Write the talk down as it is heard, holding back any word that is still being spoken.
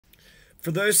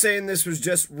For those saying this was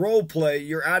just role play,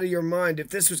 you're out of your mind. If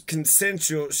this was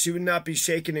consensual, she would not be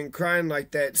shaking and crying like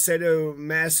that.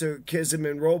 Sadomasochism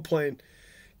and role playing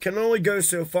can only go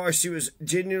so far. She was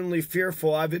genuinely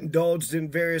fearful. I've indulged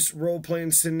in various role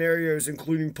playing scenarios,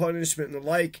 including punishment and the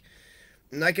like.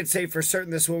 And I could say for certain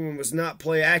this woman was not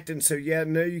play acting. So yeah,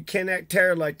 no, you can't act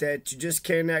terror like that. You just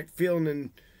can't act feeling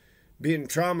and being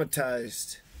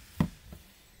traumatized.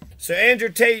 So Andrew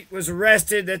Tate was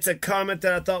arrested. That's a comment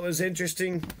that I thought was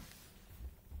interesting,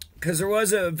 because there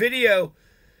was a video,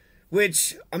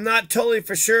 which I'm not totally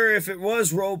for sure if it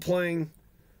was role-playing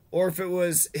or if it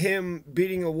was him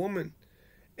beating a woman.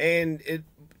 And it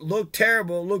looked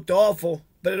terrible, looked awful,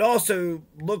 but it also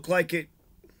looked like it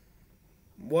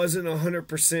wasn't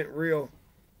 100% real.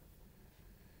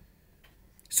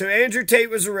 So Andrew Tate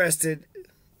was arrested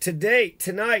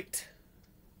tonight,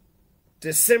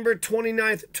 December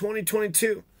 29th,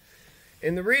 2022.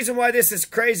 And the reason why this is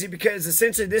crazy, because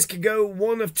essentially this could go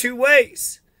one of two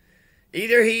ways.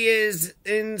 Either he is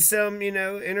in some,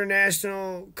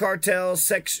 international cartel,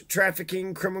 sex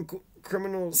trafficking,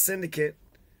 criminal syndicate.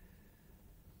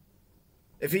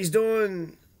 If he's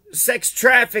doing sex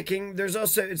trafficking, there's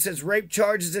also, it says rape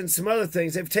charges and some other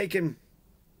things. They've taken,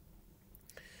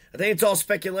 I think it's all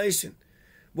speculation.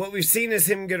 What we've seen is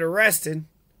him get arrested.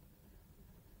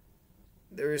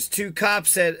 There was 2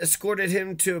 cops that escorted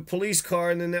him to a police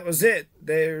car, and then that was it.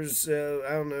 There's,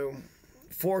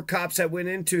 4 cops that went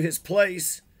into his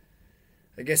place,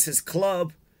 I guess his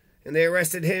club, and they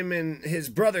arrested him and his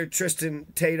brother, Tristan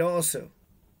Tate, also.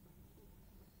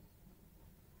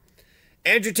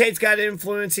 Andrew Tate's got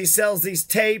influence. He sells these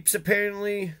tapes,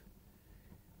 apparently.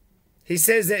 He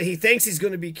says that he thinks he's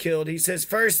going to be killed. He says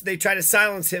first they try to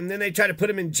silence him, then they try to put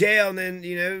him in jail, and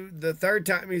then, the third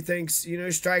time he thinks,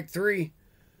 strike 3.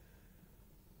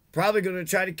 Probably going to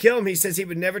try to kill him. He says he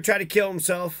would never try to kill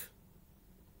himself.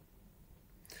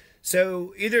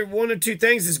 So either one of two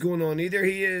things is going on. Either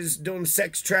he is doing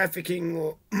sex trafficking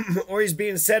or he's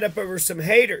being set up over some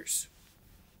haters.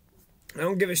 I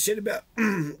don't give a shit about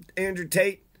Andrew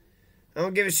Tate. I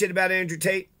don't give a shit about Andrew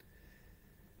Tate.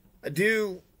 I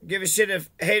do give a shit if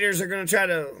haters are going to try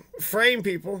to frame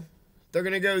people. They're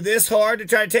going to go this hard to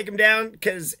try to take him down,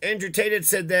 because Andrew Tate had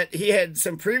said that he had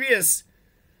some previous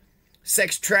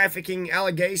sex trafficking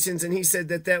allegations, and he said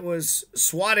that that was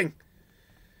swatting.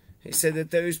 He said that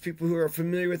those people who are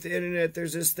familiar with the internet,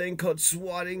 there's this thing called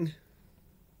swatting.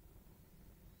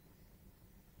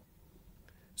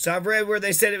 So I've read where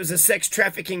they said it was a sex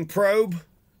trafficking probe.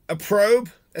 A probe?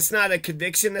 That's not a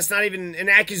conviction. That's not even an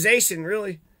accusation,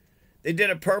 really. They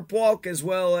did a perp walk as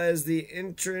well as the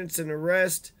entrance and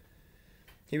arrest.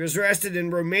 He was arrested in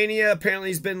Romania. Apparently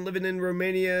he's been living in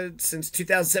Romania since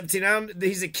 2017.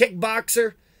 He's a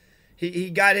kickboxer. He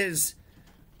got his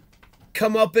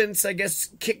comeuppance, I guess,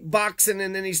 kickboxing,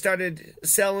 and then he started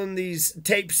selling these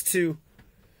tapes to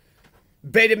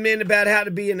beta men about how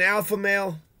to be an alpha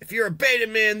male. If you're a beta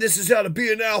man, this is how to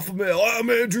be an alpha male. I'm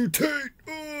Andrew Tate.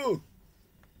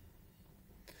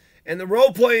 And the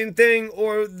role-playing thing,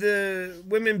 or the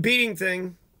women beating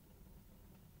thing,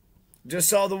 just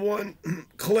saw the one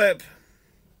clip.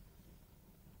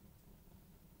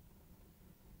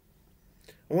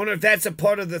 I wonder if that's a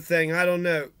part of the thing. I don't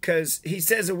know. Because he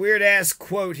says a weird-ass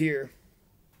quote here.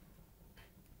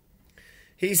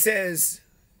 He says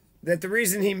that the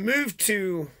reason he moved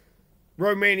to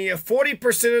Romania,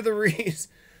 40% of the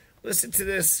reason... Listen to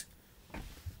this.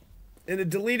 In a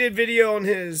deleted video on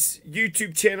his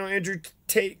YouTube channel, Andrew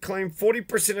Tate claimed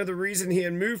 40% of the reason he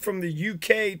had moved from the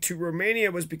UK to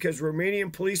Romania was because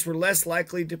Romanian police were less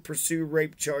likely to pursue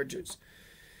rape charges.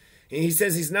 And he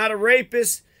says he's not a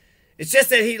rapist. It's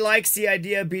just that he likes the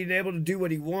idea of being able to do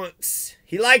what he wants.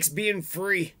 He likes being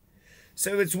free.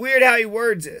 So it's weird how he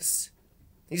words this.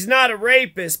 He's not a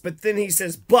rapist, but then he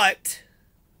says but,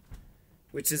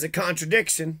 which is a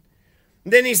contradiction.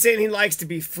 And then he's saying he likes to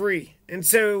be free. And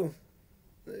so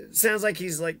it sounds like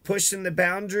he's like pushing the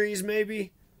boundaries,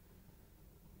 maybe.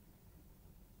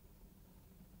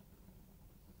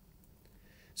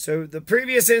 So the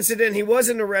previous incident, he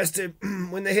wasn't arrested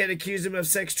when they had accused him of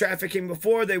sex trafficking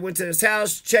before. They went to his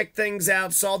house, checked things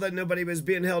out, saw that nobody was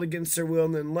being held against their will,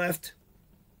 and then left.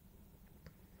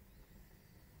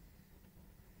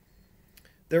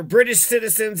 They're British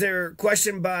citizens. They're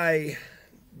questioned by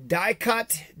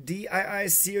Tate,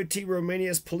 D-I-I-C-O-T,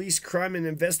 Romania's Police Crime and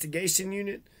Investigation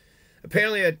Unit.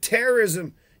 Apparently a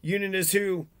terrorism unit is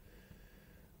who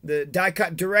the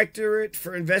Tate Directorate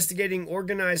for Investigating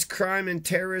Organized Crime and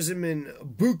Terrorism in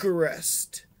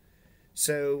Bucharest.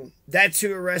 So that's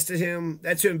who arrested him.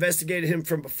 That's who investigated him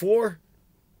from before.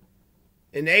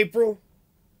 In April.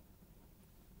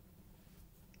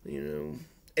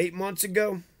 8 months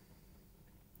ago.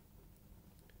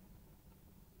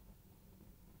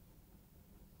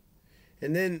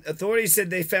 And then authorities said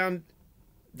they found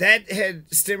that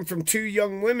had stemmed from 2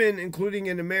 young women, including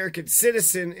an American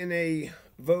citizen, in a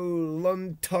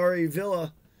voluntary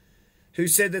villa, who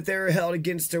said that they were held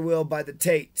against their will by the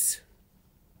Tates.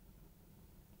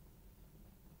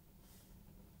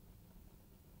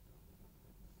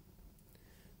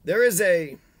 There is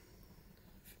a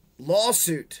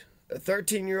lawsuit. A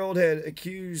 13-year-old had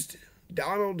accused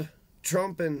Donald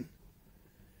Trump and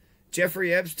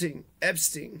Jeffrey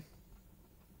Epstein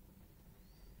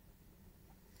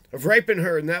of raping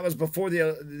her, and that was before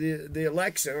the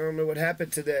election. I don't know what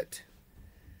happened to that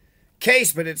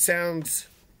case, but it sounds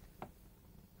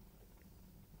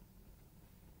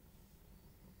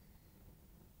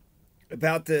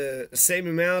about the same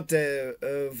amount of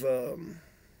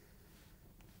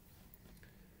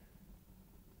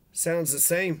sounds the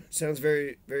same. Sounds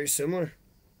very, very similar.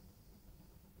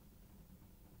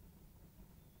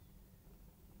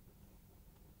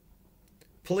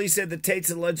 Police said the Tates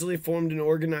allegedly formed an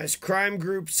organized crime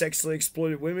group, sexually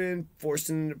exploited women,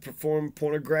 forcing them to perform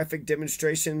pornographic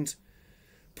demonstrations.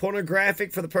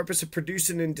 Pornographic for the purpose of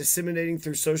producing and disseminating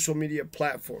through social media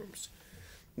platforms.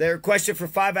 They were questioned for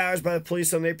 5 hours by the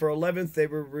police on April 11th. They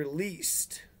were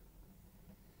released.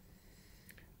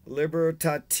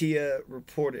 Libertatia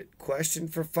reported.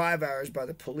 Questioned for 5 hours by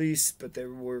the police, but they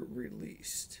were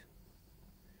released.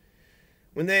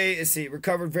 When they,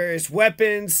 recovered various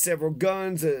weapons, several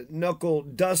guns, a knuckle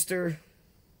duster,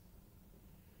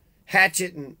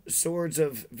 hatchet, and swords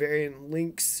of varying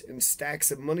lengths, and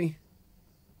stacks of money.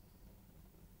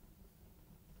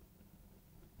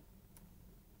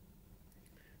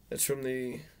 That's from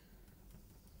the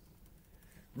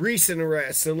recent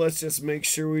arrest. So let's just make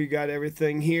sure we got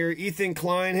everything here. Ethan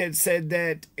Klein had said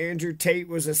that Andrew Tate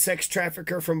was a sex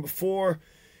trafficker from before.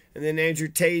 And then Andrew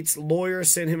Tate's lawyer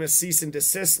sent him a cease and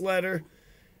desist letter.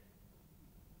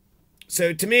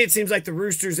 So to me, it seems like the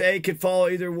Roosters, could fall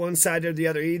either one side or the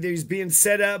other. Either he's being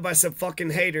set up by some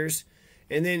fucking haters.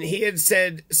 And then he had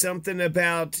said something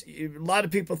about, a lot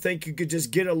of people think you could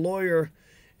just get a lawyer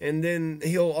and then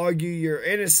he'll argue your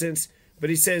innocence. But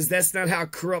he says that's not how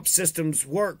corrupt systems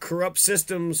work. Corrupt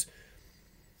systems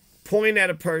point at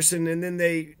a person and then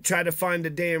they try to find a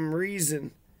damn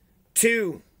reason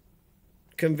to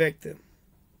convict them.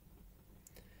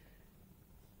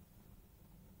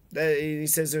 He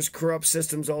says there's corrupt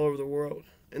systems all over the world.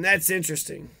 And that's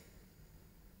interesting,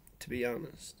 to be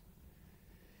honest.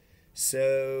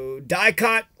 So,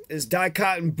 is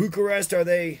Dicot in Bucharest?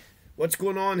 What's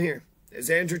going on here? Is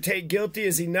Andrew Tate guilty?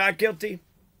 Is he not guilty?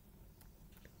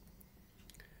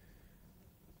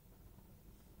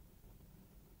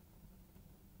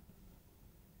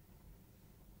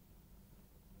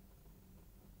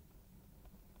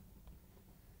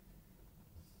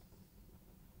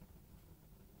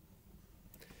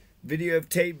 Video of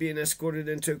Tate being escorted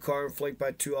into a car and flanked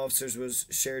by 2 officers was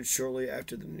shared shortly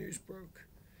after the news broke.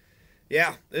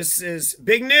 Yeah, this is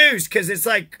big news because it's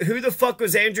like, who the fuck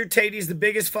was Andrew Tate? He's the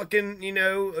biggest fucking,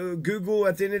 Google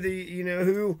at the end of the,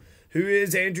 who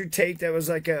is Andrew Tate? That was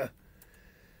like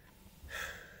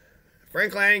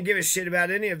frankly, I didn't give a shit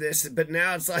about any of this, but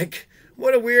now it's like,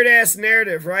 what a weird ass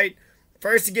narrative, right?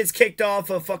 First he gets kicked off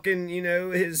of fucking,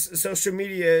 his social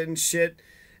media and shit.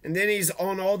 And then he's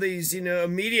on all these, a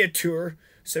media tour.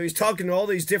 So he's talking to all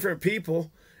these different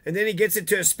people. And then he gets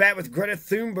into a spat with Greta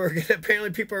Thunberg. And apparently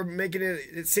people are making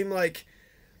it seem like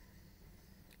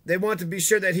they want to be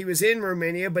sure that he was in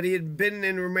Romania. But he had been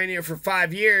in Romania for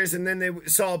 5 years. And then they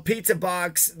saw a pizza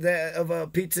box of a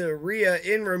pizzeria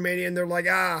in Romania. And they're like,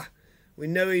 we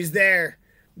know he's there.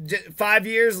 5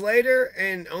 years later,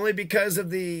 and only because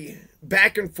of the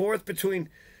back and forth between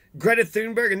Greta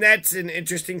Thunberg, and that's an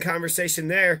interesting conversation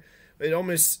there. It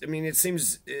almost, it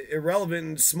seems irrelevant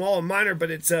and small and minor, but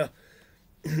it's kind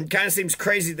of seems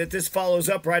crazy that this follows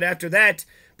up right after that.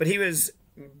 But he was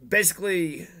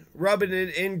basically rubbing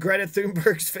it in Greta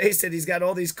Thunberg's face that he's got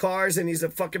all these cars and he's a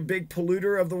fucking big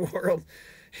polluter of the world.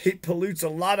 He pollutes a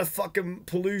lot of fucking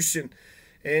pollution.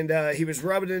 And he was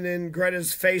rubbing it in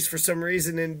Greta's face for some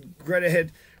reason, and Greta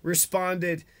had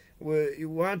responded,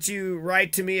 why don't you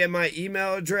write to me at my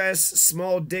email address,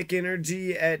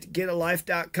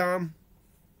 smalldickenergy@getalife.com.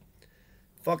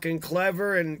 Fucking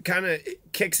clever, and kind of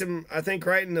kicks him, I think,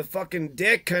 right in the fucking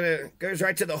dick. Kind of goes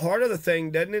right to the heart of the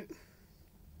thing, doesn't it?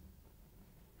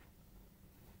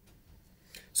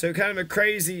 So kind of a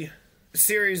crazy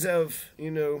series of,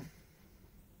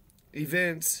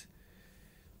 events.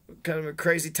 Kind of a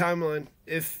crazy timeline.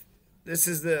 If this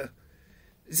is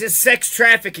it's just sex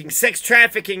trafficking. Sex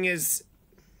trafficking is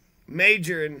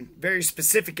major and very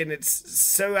specific, and it's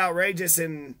so outrageous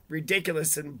and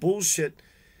ridiculous and bullshit.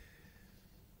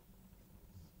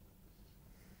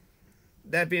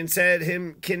 That being said,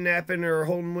 him kidnapping or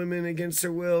holding women against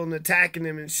their will and attacking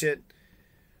them and shit,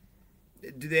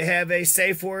 do they have a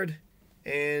safe word?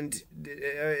 And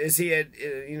is he,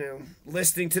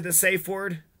 listening to the safe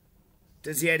word?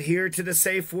 Does he adhere to the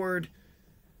safe word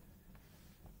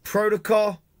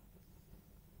protocol?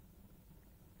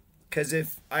 Because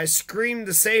if I screamed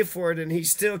the safe word and he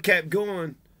still kept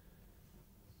going,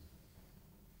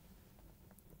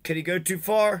 could he go too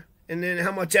far? And then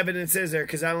how much evidence is there?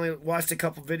 Because I only watched a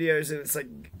couple videos, and it's like,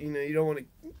 you don't want to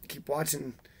keep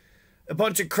watching a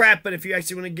bunch of crap. But if you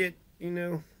actually want to get,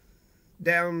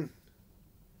 down,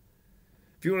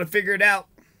 if you want to figure it out,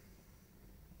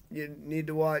 you need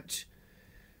to watch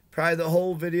probably the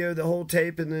whole video, the whole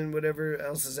tape, and then whatever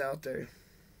else is out there.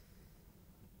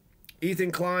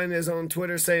 Ethan Klein is on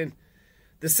Twitter saying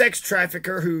the sex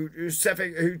trafficker who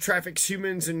traffics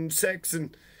humans and sex,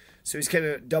 and so he's kind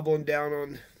of doubling down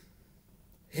on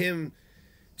him,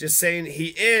 just saying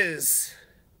he is,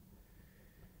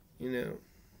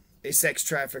 a sex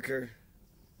trafficker.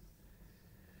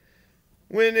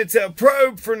 When it's a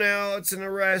probe for now, it's an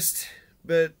arrest,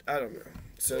 but I don't know.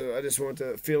 So I just want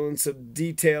to fill in some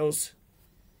details.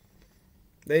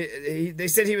 They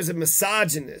said he was a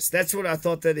misogynist. That's what I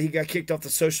thought that he got kicked off the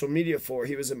social media for.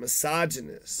 He was a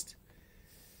misogynist.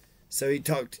 So he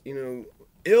talked,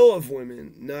 ill of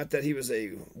women, not that he was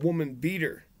a woman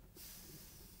beater.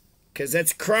 Because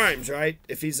that's crimes, right?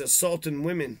 If he's assaulting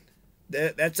women,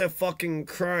 that's a fucking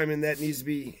crime, and that needs to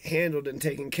be handled and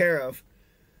taken care of.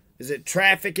 Is it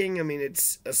trafficking? I mean,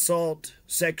 it's assault,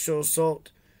 sexual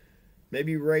assault,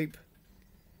 maybe rape.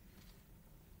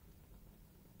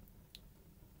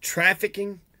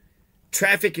 Trafficking?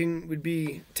 Trafficking would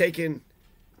be taking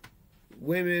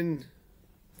women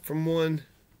from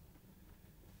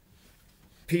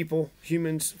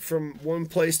humans from one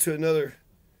place to another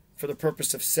for the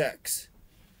purpose of sex.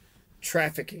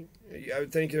 Trafficking. I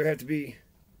would think there have to be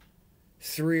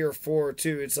 3 or 4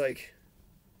 too. It's like,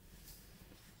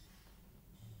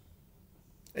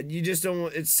 and you just don't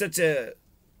want, it's such a,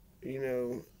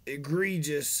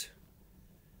 egregious.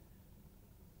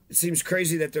 It seems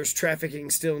crazy that there's trafficking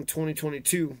still in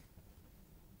 2022.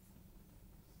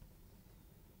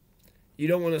 You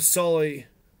don't want to sully,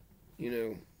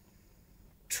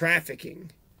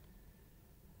 trafficking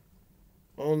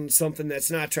on something that's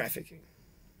not trafficking.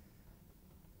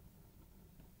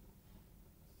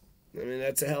 I mean,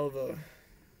 that's a hell of a...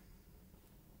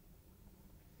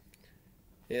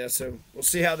 Yeah, so we'll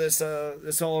see how this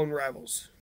all unravels.